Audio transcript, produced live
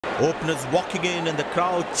Openers walking in and the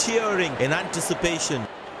crowd cheering in anticipation.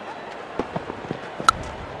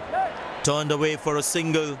 Turned away for a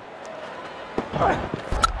single.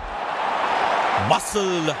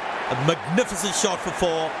 Muscle, a magnificent shot for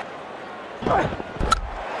 4.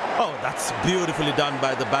 Oh, that's beautifully done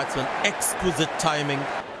by the batsman. Exquisite timing.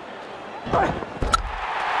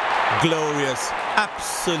 Glorious,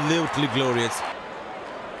 absolutely glorious.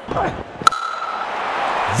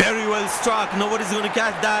 Very well struck. Nobody's going to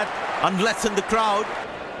catch that unless in the crowd.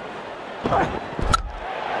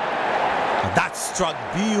 That struck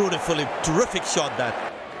beautifully. Terrific shot that.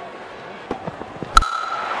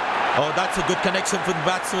 Oh, that's a good connection for the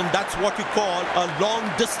batsman. That's what you call a long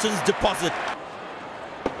distance deposit.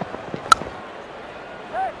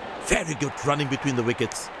 Very good running between the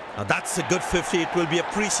wickets. Now that's a good 50. It will be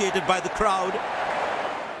appreciated by the crowd.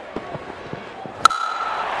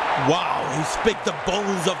 Wow, he's picked the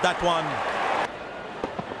bones of that one.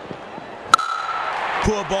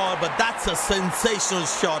 Poor ball, but that's a sensational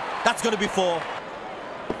shot. That's going to be 4.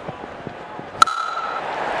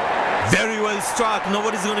 Very well struck.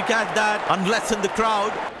 Nobody's going to catch that unless in the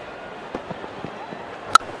crowd.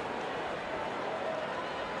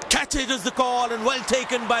 Catch it is the call, and well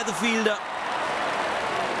taken by the fielder.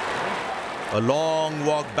 A long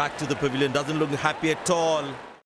walk back to the pavilion. Doesn't look happy at all.